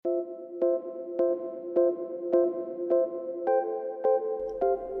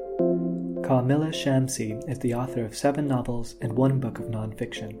Kamila Shamsie is the author of 7 novels and 1 book of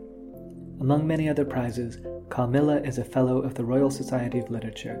non-fiction. Among many other prizes, Kamila is a Fellow of the Royal Society of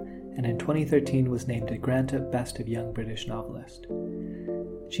Literature and in 2013 was named a Granta Best of Young British Novelist.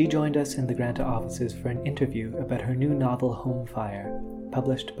 She joined us in the Granta offices for an interview about her new novel Home Fire,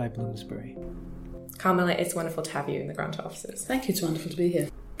 published by Bloomsbury. Kamila, it's wonderful to have you in the Granta offices. Thank you, it's wonderful to be here.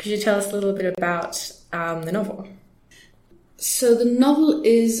 Could you tell us a little bit about the novel? So the novel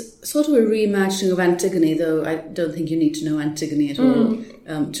is sort of a reimagining of Antigone, though I don't think you need to know Antigone at all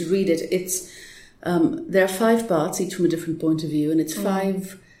to read it. It's there are 5 parts, each from a different point of view, and it's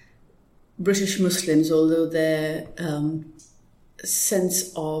 5 British Muslims, although their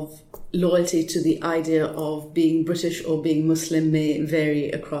sense of loyalty to the idea of being British or being Muslim may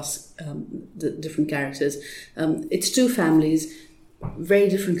vary across the different characters. It's 2 families, very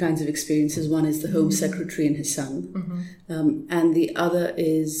different kinds of experiences. One is the Home Secretary and his son, and the other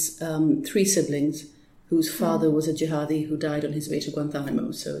is 3 siblings whose father was a jihadi who died on his way to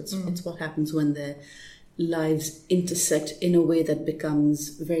Guantanamo. So it's what happens when their lives intersect in a way that becomes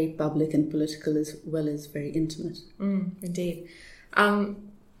very public and political as well as very intimate. Indeed.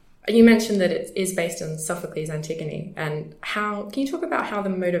 You mentioned that it is based on Sophocles' Antigone, and can you talk about how the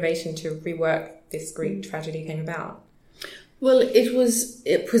motivation to rework this Greek tragedy came about? Well, it was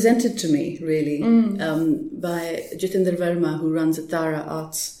presented to me, really, by Jitendra Verma, who runs a Tara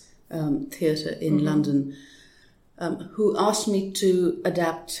Arts Theatre in London, who asked me to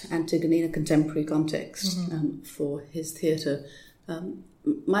adapt Antigone in a contemporary context for his theatre.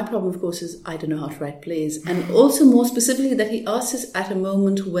 My problem, of course, is I don't know how to write plays, and also more specifically that he asked us at a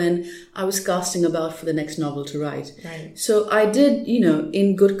moment when I was casting about for the next novel to write. Right. So I did,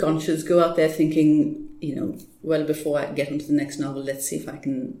 in good conscience, go out there thinking, well, before I get into the next novel, let's see if I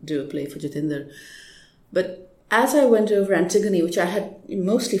can do a play for Jitendra. But as I went over Antigone, which I had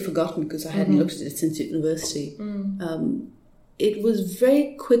mostly forgotten because I hadn't looked at it since university, it was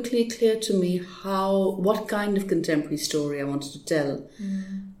very quickly clear to me what kind of contemporary story I wanted to tell.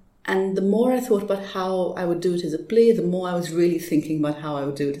 And the more I thought about how I would do it as a play, the more I was really thinking about how I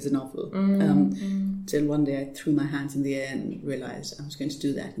would do it as a novel. Till one day I threw my hands in the air and realised I was going to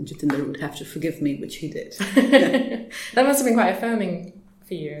do that, and Jitendra would have to forgive me, which he did. That must have been quite affirming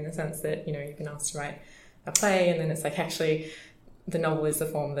for you in the sense that, you've been asked to write a play, and then it's like, actually, the novel is the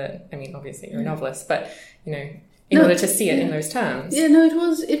form that, obviously you're a novelist, but, in order to see it in those terms. Yeah, no, it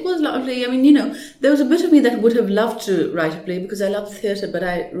was lovely. There was a bit of me that would have loved to write a play because I love theatre, but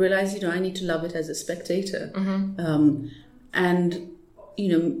I realised, I need to love it as a spectator. And,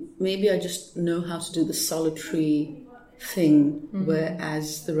 maybe I just know how to do the solitary thing, where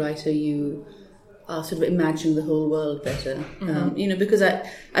as the writer you are sort of imagining the whole world better. Because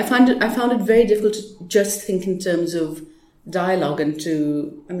I found it very difficult to just think in terms of dialogue and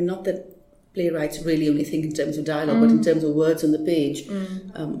not that playwrights really only think in terms of dialogue, but in terms of words on the page.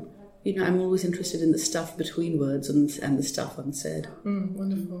 I'm always interested in the stuff between words and the stuff unsaid.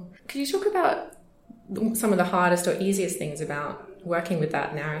 Wonderful. Could you talk about some of the hardest or easiest things about working with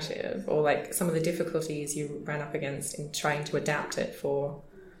that narrative, or like some of the difficulties you ran up against in trying to adapt it for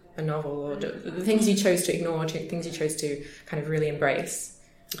a novel, or the things you chose to ignore, things you chose to kind of really embrace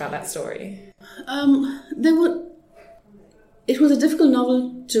about that story? It was a difficult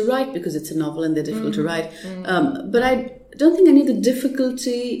novel to write because it's a novel and they're difficult to write. But I don't think any of the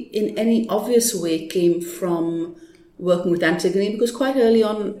difficulty in any obvious way came from working with Antigone, because quite early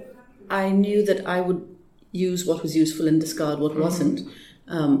on I knew that I would use what was useful and discard what wasn't.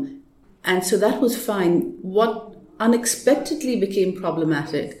 And so that was fine. What unexpectedly became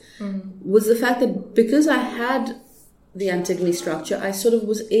problematic was the fact that because I had the Antigone structure, I sort of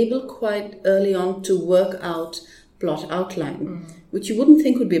was able quite early on to work out plot outline, which you wouldn't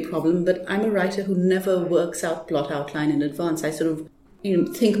think would be a problem, but I'm a writer who never works out plot outline in advance. I sort of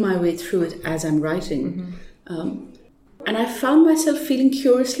think my way through it as I'm writing. And I found myself feeling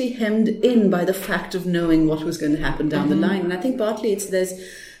curiously hemmed in by the fact of knowing what was going to happen down the line. And I think partly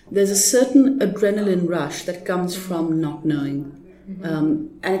there's a certain adrenaline rush that comes from not knowing.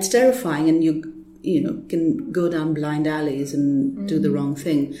 And it's terrifying, and you can go down blind alleys and do the wrong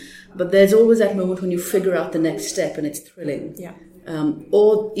thing. But there's always that moment when you figure out the next step and it's thrilling. Yeah.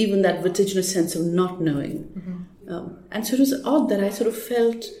 Or even that vertiginous sense of not knowing. And so it was odd that I sort of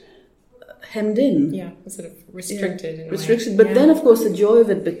felt hemmed in. Yeah, sort of restricted. Yeah, restricted. But then, of course, the joy of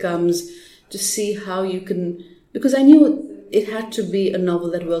it becomes to see how you can... Because I knew it had to be a novel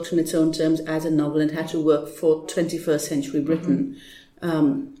that worked on its own terms as a novel, and had to work for 21st century Britain.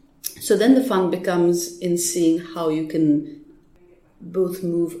 So then the fun becomes in seeing how you can both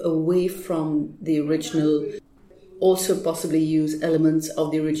move away from the original also possibly use elements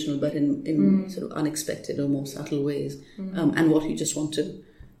of the original, but in sort of unexpected or more subtle ways, and what you just want to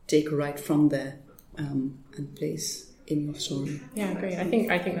take right from there and place in your story. Yeah, great. I think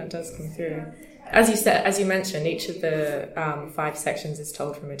that does come through. As you mentioned, each of the 5 sections is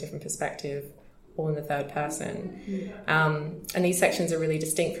told from a different perspective, all in the third person. And these sections are really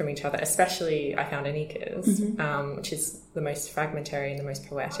distinct from each other, especially I found Anika's, which is the most fragmentary and the most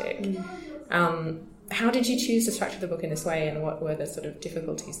poetic. How did you choose to structure the book in this way, and what were the sort of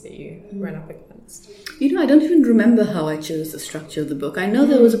difficulties that you ran up against? I don't even remember how I chose the structure of the book. I know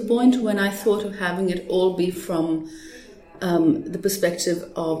there was a point when I thought of having it all be from the perspective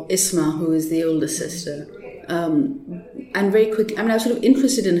of Isma, who is the older sister. And very quickly, I was sort of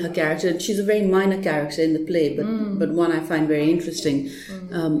interested in her character. She's a very minor character in the play, but one I find very interesting.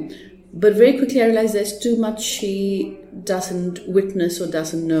 But very quickly I realized there's too much she doesn't witness or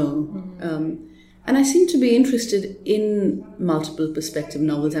doesn't know. And I seem to be interested in multiple perspective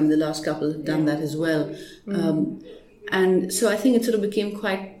novels. The last couple have done that as well. And so I think it sort of became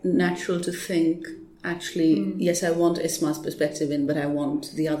quite natural to think, actually, yes, I want Isma's perspective in, but I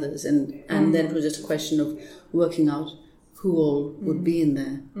want the others. And then it was just a question of working out who all would be in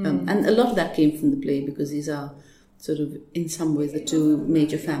there. And a lot of that came from the play, because these are sort of, in some ways, the two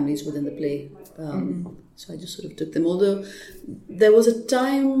major families within the play. So I just sort of took them. Although there was a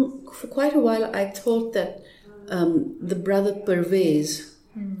time, for quite a while, I thought that the brother Pervez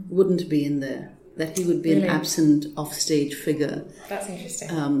wouldn't be in there, that he would be an absent off-stage figure. That's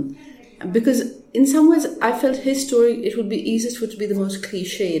interesting. Because in some ways, I felt his story, it would be easiest for it to be the most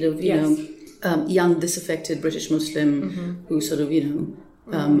cliched of, you know, young, disaffected British Muslim who sort of,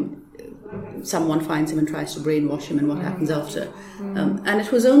 someone finds him and tries to brainwash him, and what happens after. And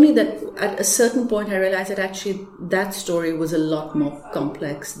it was only that at a certain point I realized that actually that story was a lot more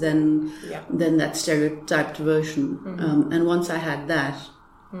complex than that stereotyped version. And once I had that,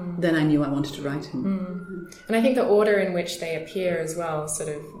 then I knew I wanted to write him. And I think the order in which they appear as well, sort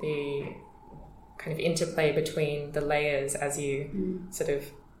of the kind of interplay between the layers as you sort of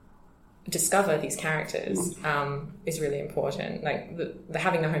discover these characters is really important. Like the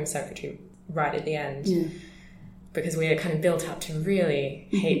having the Home Secretary right at the end, because we are kind of built up to really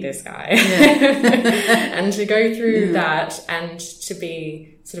hate this guy, and to go through that and to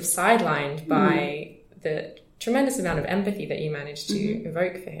be sort of sidelined by the tremendous amount of empathy that you managed to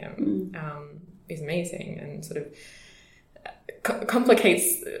evoke for him is amazing, and sort of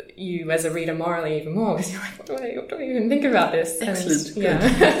complicates you as a reader morally even more, because you're like, what do I even think about this? Excellent.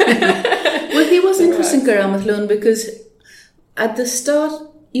 Well, he was interesting, Karamat Lone, because at the start,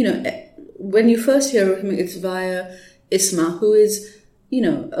 when you first hear of him, it's via Isma, who is,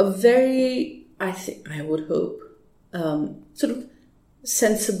 a very, I would hope, sort of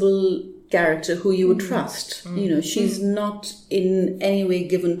sensible character who you would trust. She's not in any way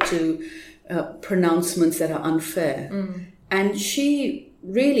given to pronouncements that are unfair. And she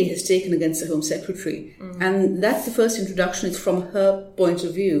really has taken against the Home Secretary. And that's the first introduction. It's from her point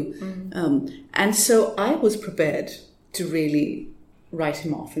of view. And so I was prepared to really write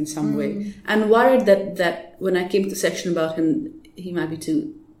him off in some way, and worried that when I came to the section about him, he might be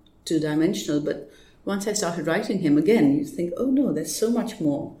two-dimensional. But once I started writing him again, you think, oh no, there's so much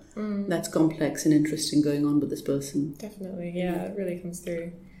more that's complex and interesting going on with this person. Definitely, yeah, it really comes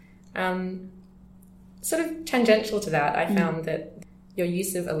through. Sort of tangential to that, I found that your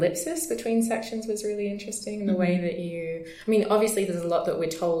use of ellipsis between sections was really interesting. The way that obviously there's a lot that we're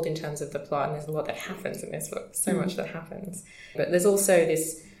told in terms of the plot, and there's a lot that happens in this book, so much that happens. But there's also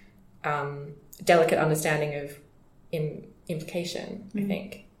this delicate understanding of implication, I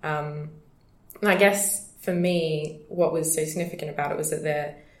think. And I guess for me, what was so significant about it was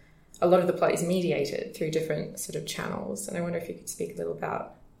that a lot of the plot is mediated through different sort of channels. And I wonder if you could speak a little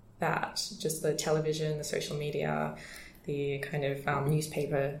about that, just the television, the social media, the kind of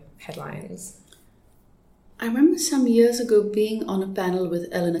newspaper headlines. I remember some years ago being on a panel with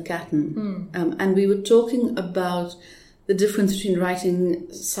Eleanor Catton, and we were talking about the difference between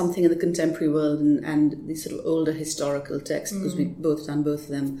writing something in the contemporary world and the sort of older historical text, because we've both done both of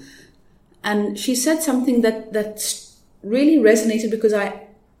them. And she said something that really resonated, because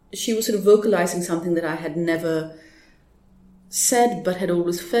she was sort of vocalizing something that I had never said but had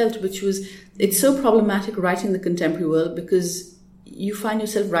always felt, which was, it's so problematic writing the contemporary world because you find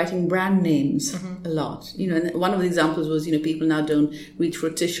yourself writing brand names a lot. And one of the examples was, people now don't reach for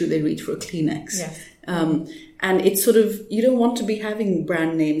a tissue, they reach for a Kleenex. Yes. And it's sort of, you don't want to be having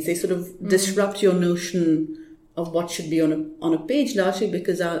brand names. They sort of disrupt your notion of what should be on a page, largely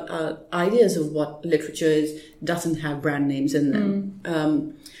because our ideas of what literature is doesn't have brand names in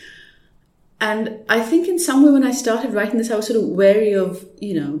them. And I think in some way when I started writing this, I was sort of wary of,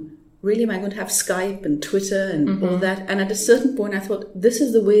 really, am I going to have Skype and Twitter and all that? And at a certain point, I thought, this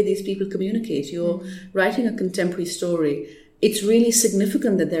is the way these people communicate. You're writing a contemporary story. It's really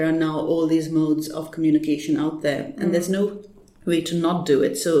significant that there are now all these modes of communication out there, and there's no way to not do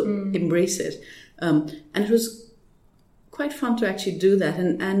it. So embrace it. And it was quite fun to actually do that.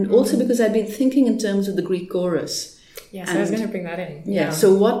 And also because I'd been thinking in terms of the Greek chorus. Yeah, so I was going to bring that in. Yeah.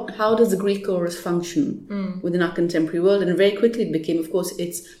 So how does the Greek chorus function within our contemporary world? And very quickly it became, of course,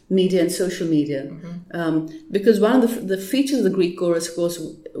 it's media and social media. Because one of the features of the Greek chorus, of course,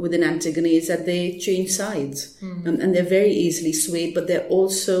 within Antigone is that they change sides. And they're very easily swayed, but they're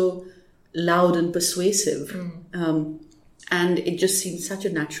also loud and persuasive. And it just seemed such a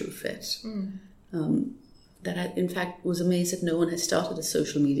natural fit. That I, in fact, was amazed that no one has started a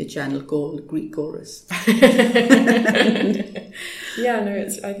social media channel called Greek Chorus. Yeah, no,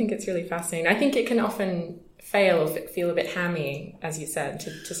 I think it's really fascinating. I think it can often fail or feel a bit hammy, as you said,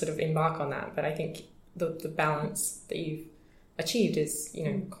 to sort of embark on that. But I think the balance that you've achieved is,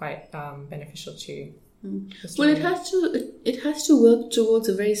 quite beneficial to. Well, it has to work towards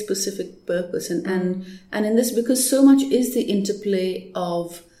a very specific purpose, and in this, because so much is the interplay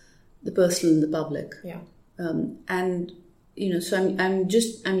of the personal and the public. Yeah. And so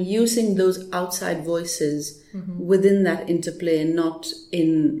I'm using those outside voices within that interplay, and not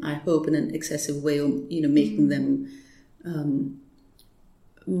I hope in an excessive way, or making them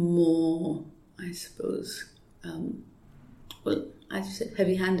more, I suppose, well, as you said,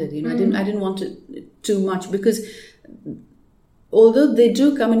 heavy-handed. I didn't want it too much, because although they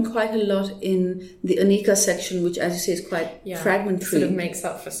do come in quite a lot in the Anika section, which, as you say, is quite fragmentary. Sort of makes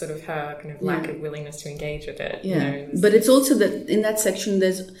up for sort of her kind of lack of willingness to engage with it. Yeah. But it's also that in that section,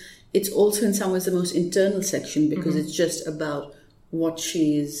 it's also in some ways the most internal section, because it's just about what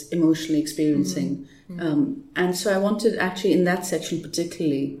she is emotionally experiencing. And so I wanted actually in that section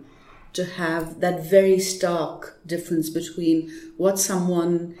particularly to have that very stark difference between what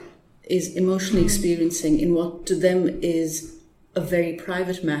someone is emotionally experiencing in what to them is a very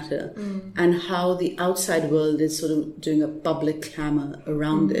private matter, and how the outside world is sort of doing a public clamour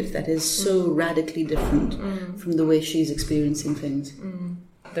around it that is so radically different from the way she's experiencing things.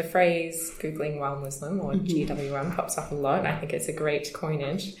 The phrase Googling while Muslim, or GWM, pops up a lot. I think it's a great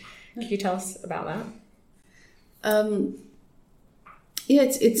coinage. Could you tell us about that?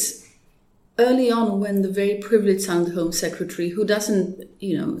 It's early on, when the very privileged son of the Home Secretary, who doesn't,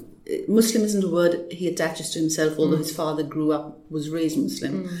 Muslim isn't a word he attaches to himself, although his father was raised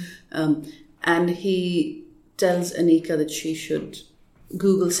Muslim. And he tells Anika that she should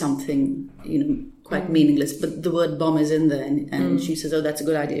Google something, quite meaningless, but the word bomb is in there, and she says, oh, that's a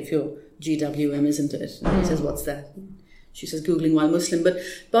good idea if you're GWM, isn't it? And he says, what's that? She says, Googling while Muslim. But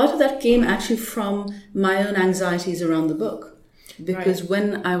part of that came actually from my own anxieties around the book, because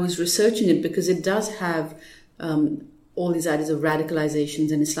when I was researching it, because it does have all these ideas of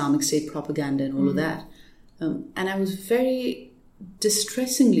radicalizations and Islamic State propaganda and all of that. And I was very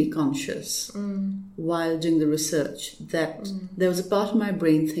distressingly conscious while doing the research that there was a part of my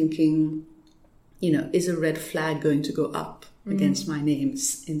brain thinking, is a red flag going to go up against my name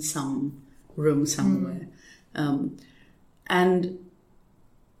in some room somewhere? And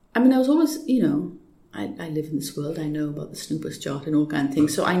I mean, I was always, I live in this world, I know about the Snoopers chart and all kind of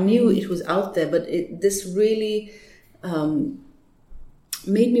things. So I knew it was out there, but this really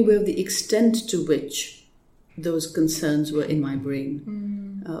made me aware of the extent to which those concerns were in my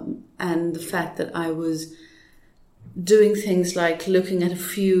brain. And the fact that I was doing things like looking at a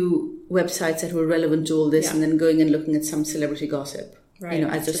few websites that were relevant to all this, and then going and looking at some celebrity gossip. Right.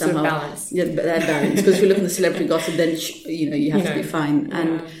 As just somehow balance. Yeah, that balance. Because if you look at the celebrity gossip, then you have to be fine.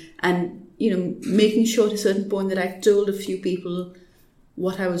 And making sure at a certain point that I told a few people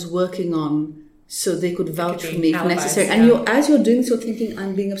what I was working on, so they could vouch for me if necessary. Yeah. And as you're doing so, thinking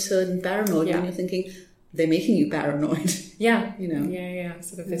I'm being absurd and paranoid, and you're thinking they're making you paranoid. Yeah.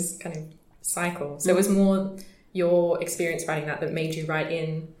 Sort of this kind of cycle. So it was more your experience writing that made you write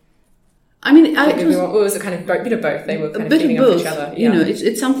in. I mean, it was a kind of bit of both. They were kind of feeding off each other. Yeah.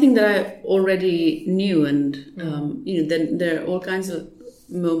 It's something that I already knew, and then there are all kinds of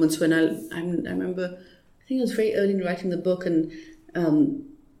moments when I remember. I think it was very early in writing the book, and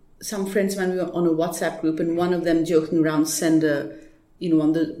some friends when we were on a WhatsApp group, and one of them joking around send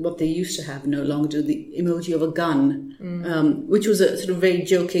what they used to have, no longer do, the emoji of a gun, which was a sort of very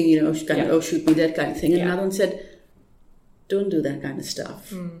joking, shoot me dead kind of thing. And another one said, don't do that kind of stuff.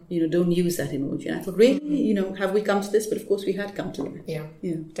 Don't use that emoji. And I thought, really, have we come to this? But of course we had come to it. Yeah,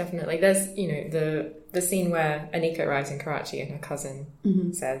 definitely. There's, the scene where Anika arrives in Karachi and her cousin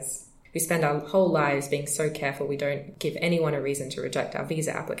says, who spend our whole lives being so careful we don't give anyone a reason to reject our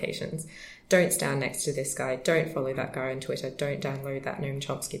visa applications. Don't stand next to this guy. Don't follow that guy on Twitter. Don't download that Noam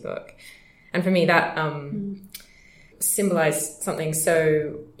Chomsky book. And for me, that symbolized something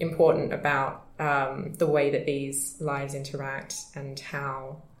so important about the way that these lives interact, and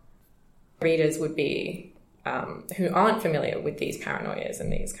how readers would be, who aren't familiar with these paranoias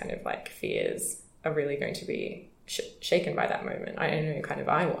and these kind of like fears, are really going to be shaken by that moment. I know kind of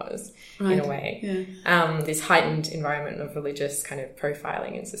I was, in a way. Yeah. This heightened environment of religious kind of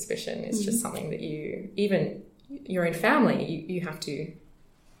profiling and suspicion is just something that even your own family, you have to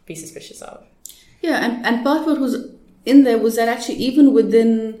be suspicious of. Yeah, and part of what was in there was that actually even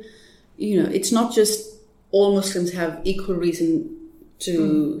within, it's not just all Muslims have equal reason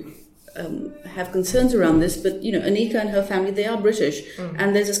to have concerns around this, but, Anika and her family, they are British.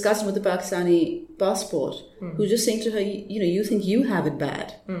 And there's this cousin with a Pakistani passport who's just saying to her, you think you have it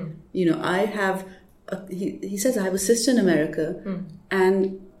bad. I have, he says, I have a sister in America,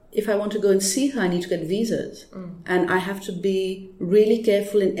 and if I want to go and see her, I need to get visas. And I have to be really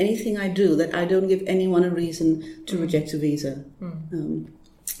careful in anything I do that I don't give anyone a reason to reject a visa.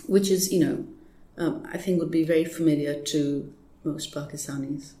 Which is, I think would be very familiar to most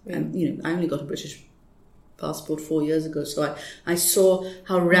Pakistanis. Yeah. And, I only got a British passport 4 years ago, so I saw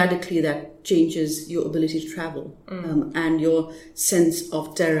how radically that changes your ability to travel and your sense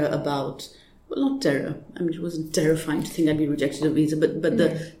of terror about... Well, not terror. I mean, it wasn't terrifying to think I'd be rejected a visa, but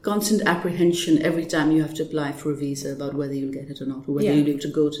the constant apprehension every time you have to apply for a visa about whether you'll get it or not, or whether you'll be able to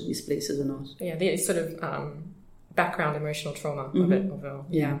go to these places or not. Yeah, the sort of background emotional trauma of it.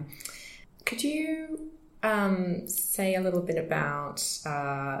 Yeah. Could you say a little bit about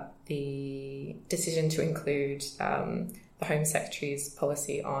the decision to include the Home Secretary's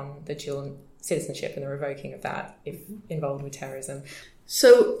policy on the dual citizenship and the revoking of that if involved with terrorism?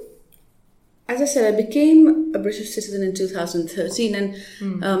 So, as I said, I became a British citizen in 2013, and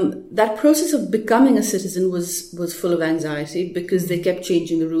that process of becoming a citizen was full of anxiety because they kept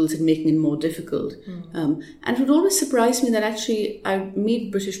changing the rules and making it more difficult. And it would always surprise me that actually I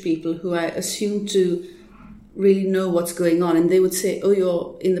meet British people who I assume to really know what's going on, and they would say, oh,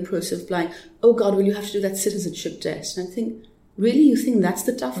 you're in the process of applying. Oh, God, will you have to do that citizenship test? And I think, really, you think that's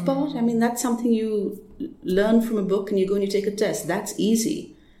the tough part? I mean, that's something you learn from a book and you go and you take a test. That's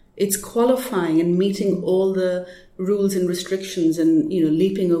easy. It's qualifying and meeting all the rules and restrictions and,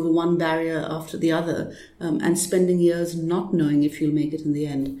 leaping over one barrier after the other and spending years not knowing if you'll make it in the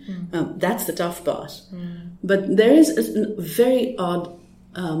end. That's the tough part. But there is a very odd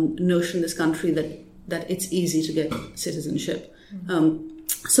notion in this country that it's easy to get citizenship.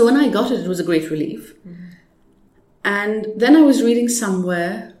 So when I got it, it was a great relief. And then I was reading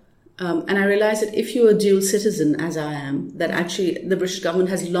somewhere... and I realized that if you're a dual citizen, as I am, that actually the British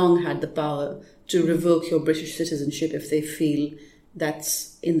government has long had the power to revoke your British citizenship if they feel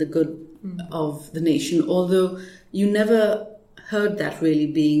that's in the good of the nation, although you never heard that really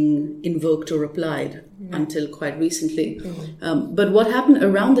being invoked or applied until quite recently. But what happened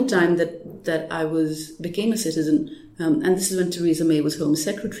around the time that I became a citizen, and this is when Theresa May was Home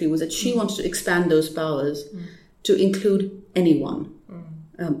Secretary, was that she wanted to expand those powers to include anyone.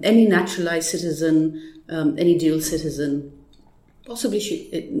 Any naturalized citizen, any dual citizen, possibly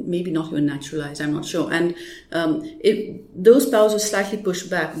maybe not even naturalized, I'm not sure. And those powers were slightly pushed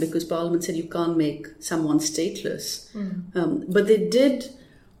back because Parliament said you can't make someone stateless. But they did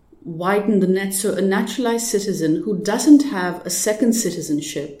widen the net. So a naturalized citizen who doesn't have a second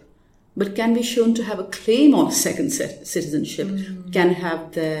citizenship, but can be shown to have a claim on a second citizenship, can have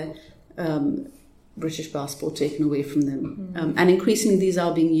their... British passport taken away from them. And increasingly these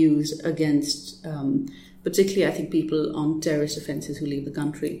are being used against, particularly I think people on terrorist offences who leave the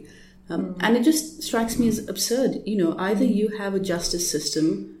country. And it just strikes me as absurd. Either you have a justice system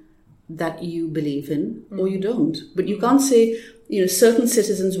that you believe in or you don't. But you can't say, certain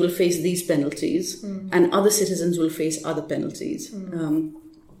citizens will face these penalties and other citizens will face other penalties.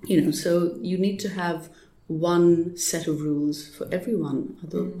 So you need to have one set of rules for everyone.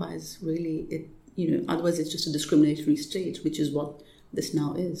 Otherwise, really, otherwise it's just a discriminatory state, which is what this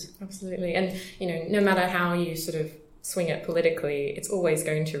now is. Absolutely. And, no matter how you sort of swing it politically, it's always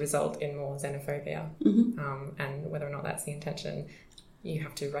going to result in more xenophobia. And whether or not that's the intention, you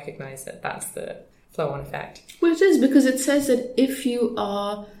have to recognise that that's the flow-on effect. Well, it is, because it says that if you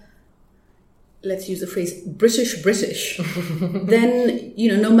are, let's use the phrase, British, then,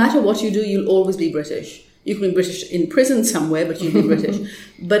 no matter what you do, you'll always be British. You can be British in prison somewhere, but you'll be British.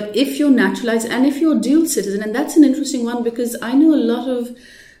 But if you're naturalized and if you're a dual citizen, and that's an interesting one because I know a lot of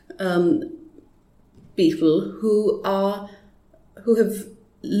people who have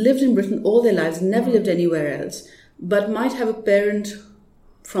lived in Britain all their lives, never lived anywhere else, but might have a parent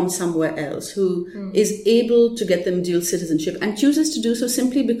from somewhere else who is able to get them dual citizenship and chooses to do so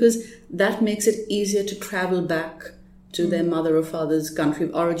simply because that makes it easier to travel back to their mother or father's country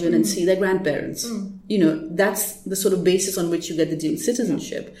of origin and see their grandparents. That's the sort of basis on which you get the dual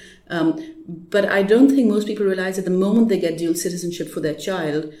citizenship. But I don't think most people realize that the moment they get dual citizenship for their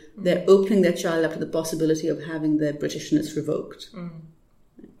child, they're opening their child up to the possibility of having their Britishness revoked.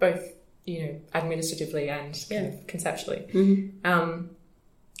 Both, administratively and kind of conceptually.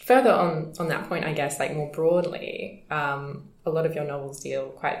 Further on that point, I guess, like more broadly, a lot of your novels deal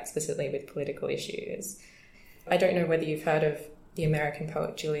quite explicitly with political issues. I don't know whether you've heard of the American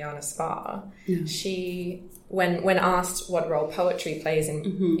poet Juliana Spahr. Yeah. She, when asked what role poetry plays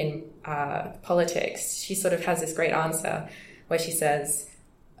in politics, she sort of has this great answer where she says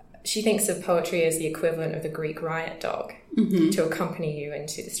she thinks of poetry as the equivalent of the Greek riot dog to accompany you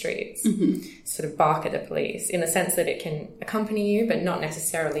into the streets, sort of bark at the police, in the sense that it can accompany you but not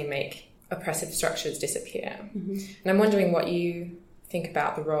necessarily make oppressive structures disappear. And I'm wondering what you think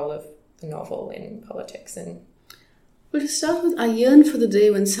about the role of the novel in politics. And well, to start with, I yearn for the day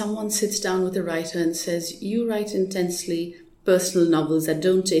when someone sits down with a writer and says, you write intensely personal novels that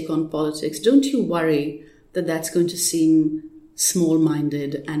don't take on politics. Don't you worry that that's going to seem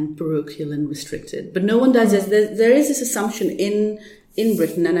small-minded and parochial and restricted? But no one does this. There is this assumption in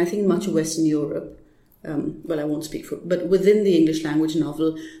Britain, and I think much of Western Europe, well, I won't speak for, but within the English language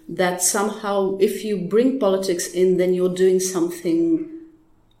novel, that somehow if you bring politics in, then you're doing something.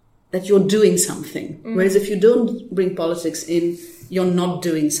 Whereas if you don't bring politics in, you're not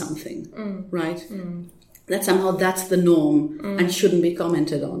doing something, right? That somehow that's the norm and shouldn't be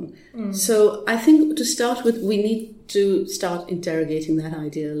commented on. So I think to start with, we need to start interrogating that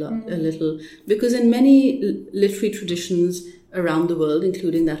idea a little, because in many literary traditions around the world,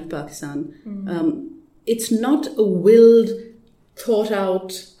 including that of Pakistan, it's not a willed,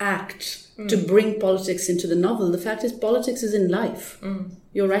 thought-out act to bring politics into the novel. The fact is, politics is in life.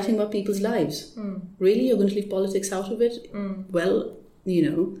 You're writing about people's lives. Really? You're going to leave politics out of it? Well,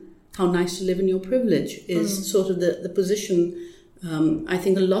 how nice to live in your privilege is sort of the position I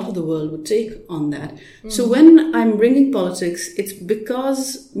think a lot of the world would take on that. So when I'm bringing politics, it's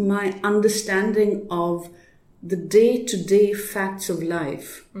because my understanding of the day-to-day facts of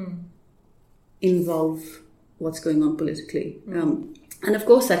life involve what's going on politically. And of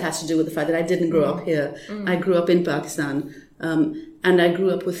course that has to do with the fact that I didn't grow up here. I grew up in Pakistan. And I grew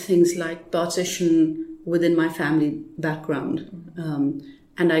up with things like partition within my family background.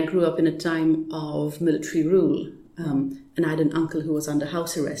 And I grew up in a time of military rule. And I had an uncle who was under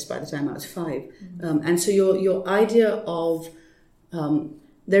house arrest by the time I was 5. And so your idea of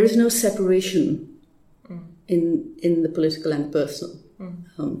there is no separation in the political and the personal.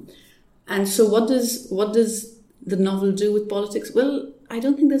 And so what does the novel do with politics? Well, I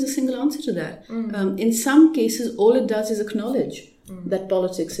don't think there's a single answer to that. In some cases, all it does is acknowledge that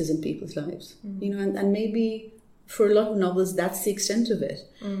politics is in people's lives. And maybe for a lot of novels, that's the extent of it.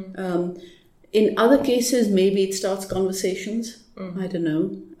 In other cases, maybe it starts conversations. I don't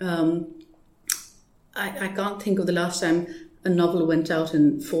know. I can't think of the last time a novel went out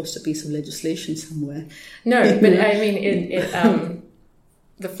and forced a piece of legislation somewhere. No, but I mean,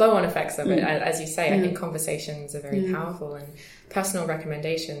 the flow-on effects of it, as you say, I think conversations are very powerful, and personal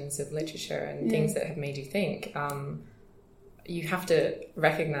recommendations of literature and things that have made you think. You have to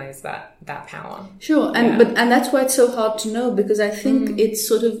recognize that power. Sure, and that's why it's so hard to know, because I think it's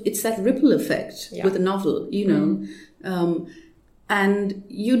that ripple effect with a novel, and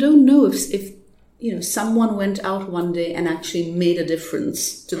you don't know if someone went out one day and actually made a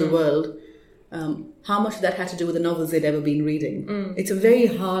difference to the world. How much of that had to do with the novels they'd ever been reading? It's a very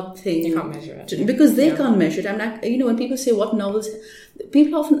hard thing. You can't measure it. Because they can't measure it. I mean, when people say what novels,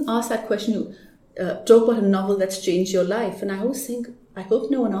 people often ask that question, talk about a novel that's changed your life. And I always think, I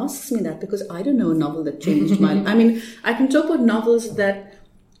hope no one asks me that, because I don't know a novel that changed my life. I mean, I can talk about novels that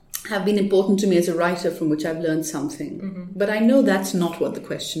have been important to me as a writer, from which I've learned something. But I know that's not what the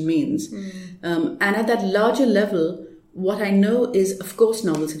question means. And at that larger level, what I know is, of course,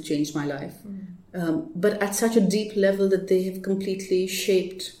 novels have changed my life. But at such a deep level that they have completely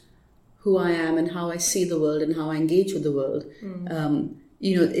shaped who I am and how I see the world and how I engage with the world.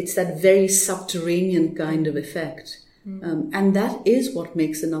 It's that very subterranean kind of effect. And that is what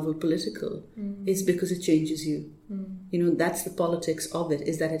makes a novel political, is because it changes you. That's the politics of it,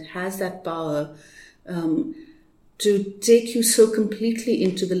 is that it has that power to take you so completely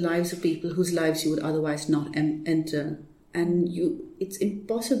into the lives of people whose lives you would otherwise not enter. And it's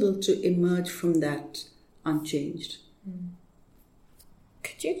impossible to emerge from that unchanged.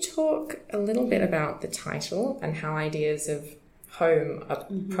 Could you talk a little bit about the title and how ideas of home are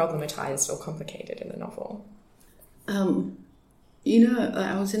problematized or complicated in the novel?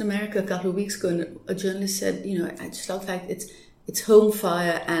 I was in America a couple of weeks ago, and a journalist said, I just love the fact it's home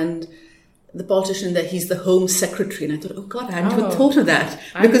fire, and the politician there, he's the home secretary. And I thought, oh God, I hadn't even thought of that.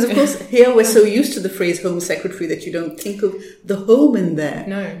 Because of course here we're so used to the phrase home secretary that you don't think of the home in there.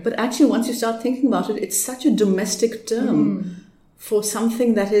 No. But actually once you start thinking about it, it's such a domestic term for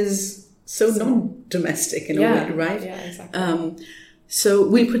something that is so non-domestic in a way, right? Yeah, exactly. So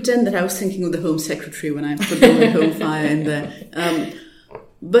we pretend that I was thinking of the home secretary when I put the word home fire in there.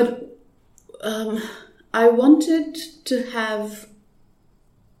 But I wanted to have,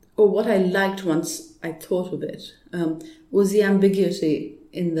 or what I liked once I thought of it, was the ambiguity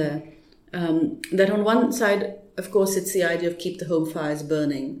in there. That on one side, of course, it's the idea of keep the home fires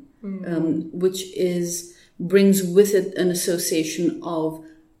burning, which brings with it an association of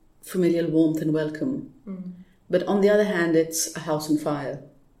familial warmth and welcome. But on the other hand, it's a house on fire.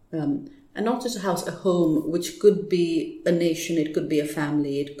 And not just a house, a home, which could be a nation, it could be a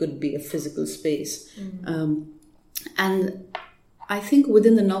family, it could be a physical space. And I think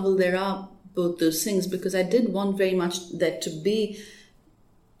within the novel there are both those things, because I did want very much there to be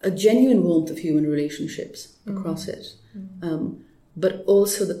a genuine warmth of human relationships across it. But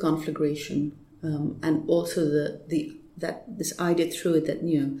also the conflagration, and also this idea through it that,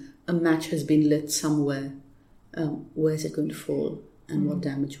 a match has been lit somewhere. Where is it going to fall, and what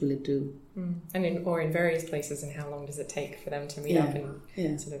damage will it do? And in various places, and how long does it take for them to meet up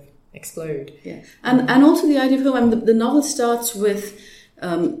and sort of explode? Yeah, and also the idea of home. I mean, the novel starts with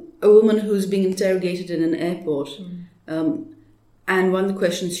a woman who's being interrogated in an airport, and one of the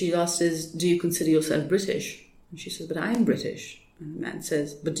questions she asked is, "Do you consider yourself British?" And she says, "But I am British." And the man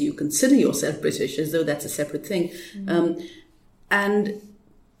says, "But do you consider yourself British?" As though that's a separate thing, and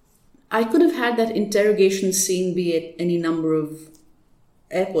I could have had that interrogation scene be at any number of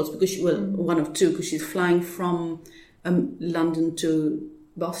airports, because one of two, because she's flying from London to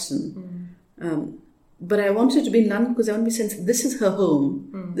Boston. But I wanted it to be in London because I want to be saying this is her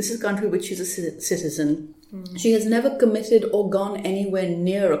home. This is a country which she's a citizen. She has never committed or gone anywhere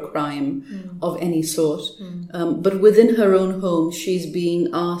near a crime of any sort. But within her own home, she's being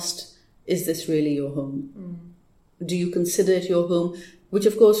asked, is this really your home? Do you consider it your home? Which,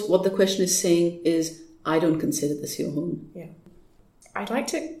 of course, what the question is saying is, I don't consider this your home. Yeah. I'd like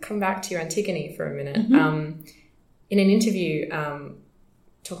to come back to your Antigone for a minute. In an interview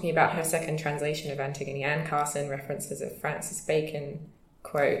talking about her second translation of Antigone, Anne Carson references a Francis Bacon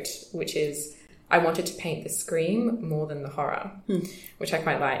quote, which is, "I wanted to paint the scream more than the horror," which I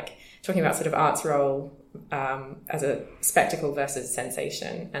quite like. Talking about sort of art's role as a spectacle versus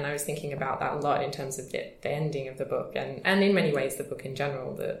sensation. And I was thinking about that a lot in terms of the ending of the book, and in many ways the book in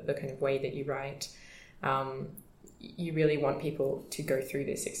general, the kind of way that you write. You really want people to go through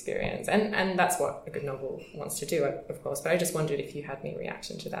this experience. And that's what a good novel wants to do, of course. But I just wondered if you had any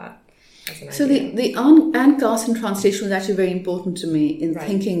reaction to that. So the Anne Carson translation was actually very important to me in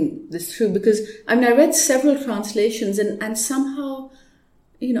thinking this through, because I read several translations and somehow,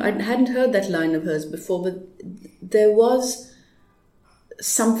 I hadn't heard that line of hers before, but there was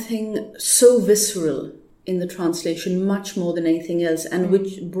something so visceral in the translation, much more than anything else, and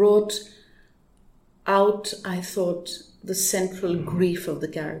which brought out, I thought, the central grief of the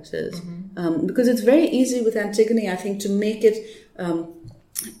characters. Because it's very easy with Antigone, I think, to make it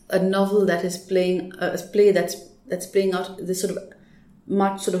a novel that is playing a play that's playing out this sort of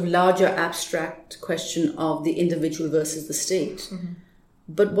much sort of larger abstract question of the individual versus the state.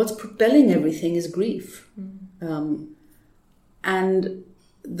 But what's propelling everything is grief. And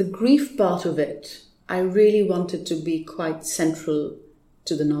the grief part of it, I really wanted to be quite central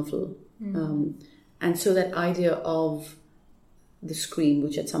to the novel. And so that idea of the scream,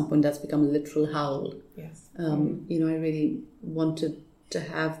 which at some point does become a literal howl, I really wanted to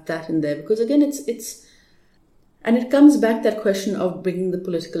have that in there. Because again, it's and it comes back that question of bringing the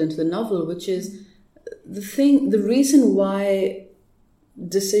political into the novel, which is the reason why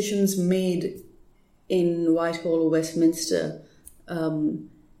decisions made in Whitehall or Westminster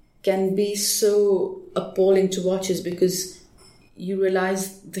can be so appalling to watch is because you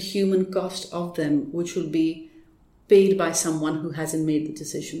realize the human cost of them, which will be paid by someone who hasn't made the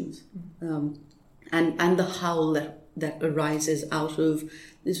decisions. And the howl that arises out of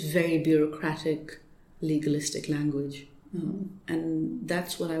this very bureaucratic, legalistic language. And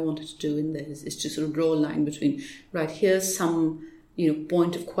that's what I wanted to do in this, is to sort of draw a line between, right, here's some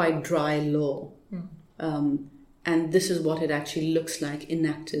point of quite dry law. And this is what it actually looks like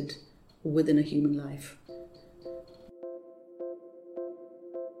enacted within a human life.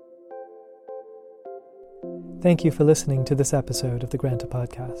 Thank you for listening to this episode of the Granta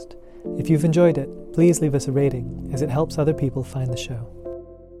Podcast. If you've enjoyed it, please leave us a rating, as it helps other people find the show.